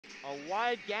A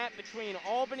wide gap between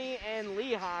Albany and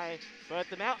Lehigh, but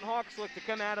the Mountain Hawks look to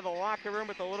come out of the locker room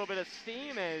with a little bit of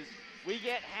steam as we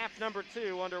get half number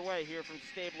 2 underway here from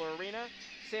Stabler Arena.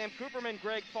 Sam Cooperman,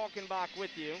 Greg Falkenbach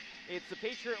with you. It's the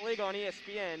Patriot League on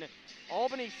ESPN.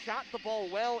 Albany shot the ball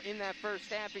well in that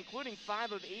first half, including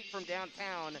 5 of 8 from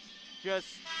downtown, just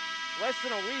less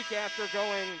than a week after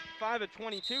going 5 of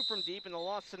 22 from deep in the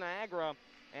loss to Niagara.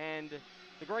 And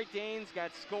the Great Danes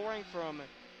got scoring from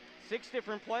 6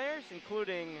 different players,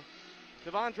 including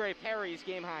Devondre Perry's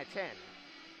game-high 10.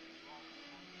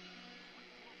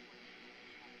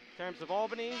 In terms of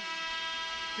Albany,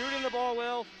 shooting the ball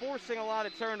well, forcing a lot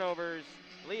of turnovers.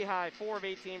 Lehigh, 4 of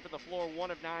 18 from the floor,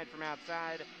 1 of 9 from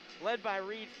outside. Led by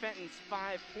Reed Fenton's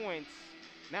 5 points.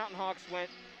 Mountain Hawks went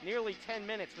nearly 10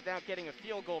 minutes without getting a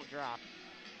field goal drop.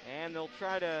 And they'll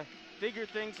try to figure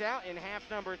things out in half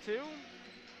number 2.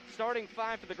 Starting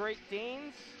 5 for the Great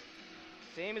Danes.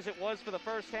 Same as it was for the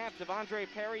first half. Devondre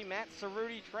Perry, Matt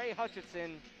Cerruti, Trey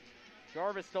Hutchinson,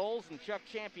 Jarvis Doles, and Chuck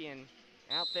Champion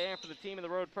out there for the team in the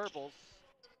Road Purples.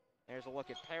 There's a look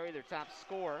at Perry, their top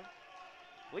scorer.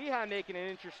 Lehigh making an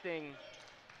interesting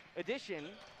addition.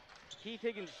 Keith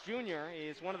Higgins Jr.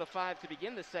 is one of the 5 to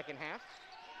begin the second half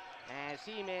as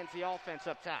he mans the offense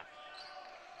up top.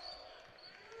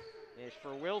 Is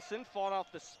for Wilson, fought off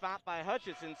the spot by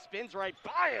Hutchinson, spins right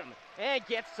by him, and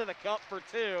gets to the cup for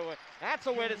 2. That's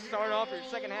a way to start off your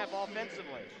second half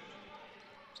offensively.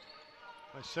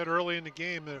 I said early in the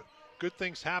game that good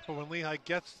things happen when Lehigh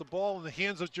gets the ball in the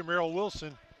hands of Jameral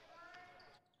Wilson.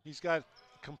 He's got a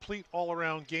complete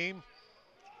all-around game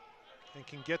and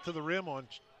can get to the rim on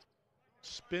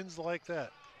spins like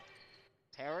that.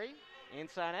 Perry,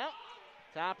 inside out,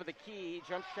 top of the key,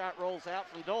 jump shot rolls out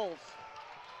from Doles.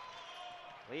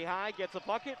 Lehigh gets a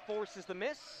bucket, forces the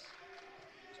miss.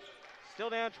 Still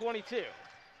down 22.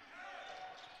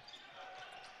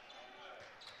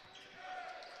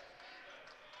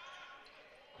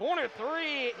 Corner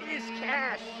 3 is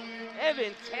cash.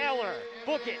 Evan Taylor,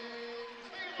 book it.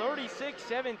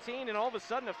 36-17, and all of a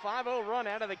sudden a 5-0 run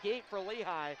out of the gate for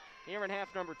Lehigh here in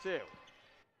half number 2.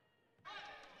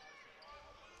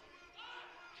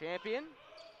 Champion,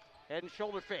 head and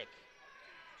shoulder fake.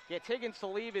 Gets Higgins to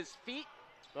leave his feet,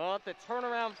 but the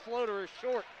turnaround floater is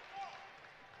short.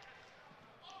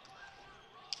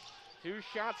 2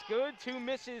 shots good, 2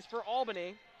 misses for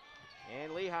Albany.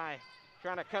 And Lehigh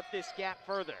trying to cut this gap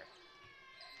further.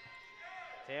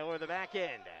 Taylor the back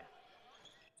end.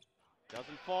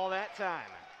 Doesn't fall that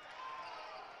time.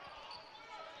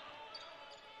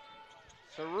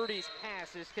 Cerruti's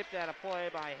pass is tipped out of play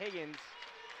by Higgins.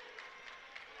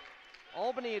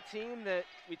 Albany, a team that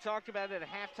we talked about at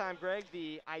halftime, Greg,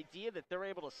 the idea that they're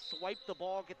able to swipe the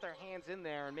ball, get their hands in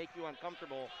there, and make you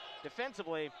uncomfortable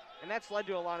defensively, and that's led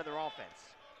to a lot of their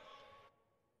offense.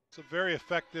 It's a very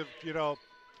effective,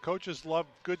 coaches love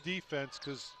good defense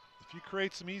because if you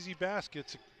create some easy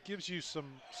baskets, it gives you some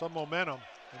momentum.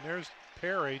 And there's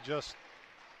Perry just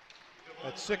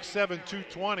at 6'7",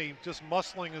 220, just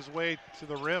muscling his way to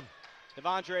the rim.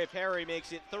 Devondre Perry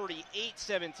makes it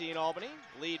 38-17 Albany.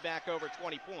 Lead back over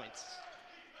 20 points.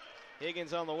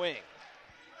 Higgins on the wing.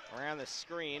 Around the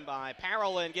screen by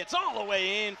Parolin. Gets all the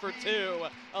way in for 2.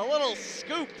 A little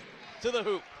scoop to the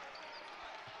hoop.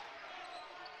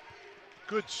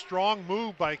 Good strong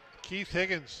move by Keith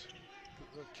Higgins,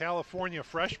 the California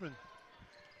freshman.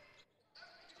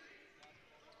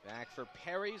 Back for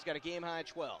Perry. He's got a game-high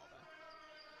 12.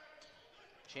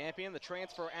 Champion, the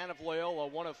transfer out of Loyola,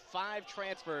 one of 5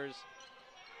 transfers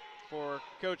for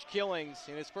Coach Killings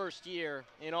in his first year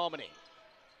in Albany.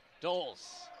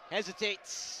 Doles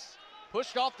hesitates,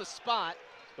 pushed off the spot,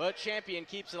 but Champion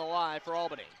keeps it alive for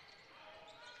Albany.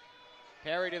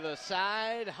 Perry to the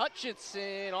side,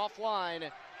 Hutchinson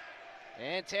offline,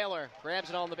 and Taylor grabs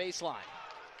it on the baseline.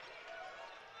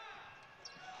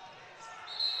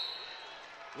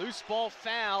 Loose ball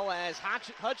foul as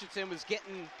Hutchinson was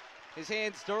getting his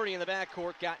hands dirty in the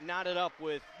backcourt, got knotted up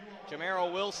with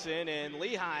Jamaro Wilson, and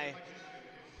Lehigh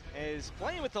is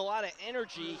playing with a lot of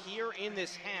energy here in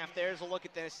this half. There's a look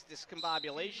at this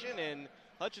discombobulation, and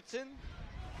Hutchinson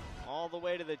all the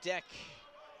way to the deck.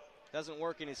 Doesn't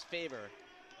work in his favor.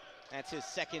 That's his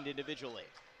second individually.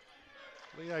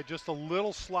 Lehigh just a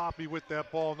little sloppy with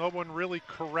that ball. No one really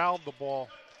corralled the ball.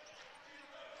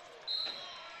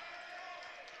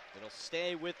 It'll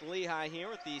stay with Lehigh here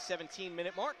at the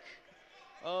 17-minute mark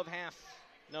of half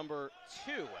number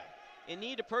 2. In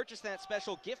need to purchase that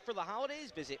special gift for the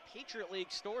holidays? Visit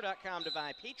PatriotLeagueStore.com to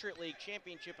buy Patriot League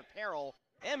Championship apparel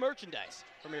and merchandise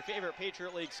from your favorite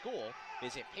Patriot League school.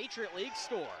 Visit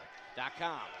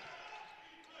PatriotLeagueStore.com.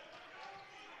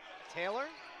 Taylor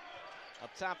Up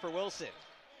top for Wilson.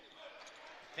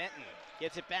 Fenton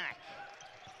gets it back.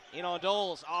 In on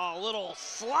Doles. Oh, a little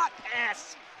slot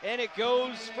pass. And it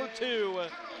goes for two.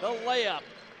 The layup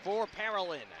for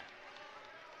Parolin.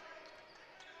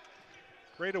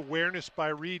 Great awareness by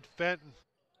Reed Fenton.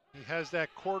 He has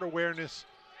that court awareness.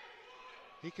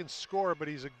 He can score, but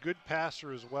he's a good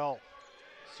passer as well.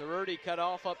 Cerruti cut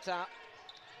off up top.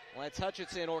 Let's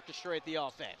Hutchinson orchestrate the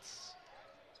offense.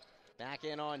 Back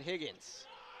in on Higgins.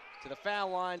 To the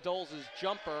foul line, Doles'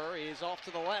 jumper is off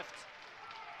to the left.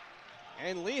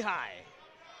 And Lehigh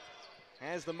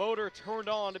has the motor turned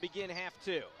on to begin half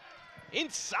two.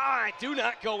 Inside, do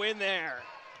not go in there.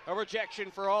 A rejection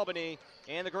for Albany,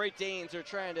 and the Great Danes are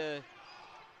trying to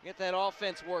get that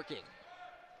offense working.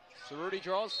 Cerruti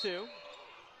draws two.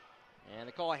 And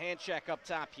they call a hand check up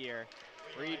top here.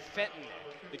 Reed Fenton,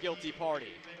 the guilty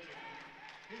party.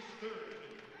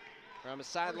 From the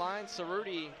sideline,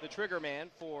 Cerruti, the trigger man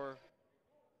for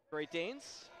Great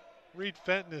Danes. Reed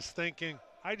Fenton is thinking,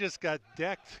 I just got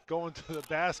decked going to the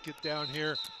basket down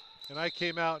here, and I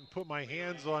came out and put my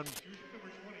hands on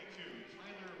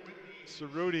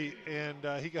Cerruti,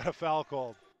 and he got a foul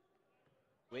called.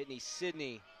 Whitney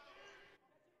Sidney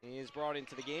is brought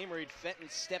into the game. Reed Fenton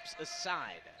steps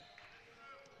aside.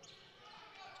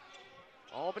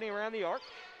 Albany around the arc.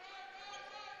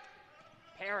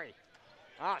 Perry.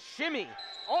 Shimmy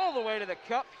all the way to the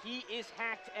cup. He is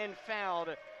hacked and fouled.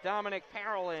 Dominic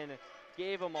Parolin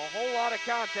gave him a whole lot of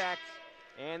contact,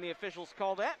 and the officials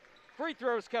call that. Free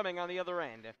throws coming on the other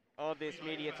end of this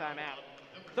media timeout.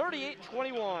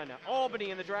 38-21,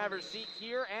 Albany in the driver's seat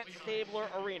here at Stabler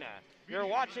Arena. You're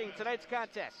watching tonight's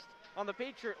contest on the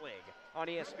Patriot League on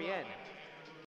ESPN.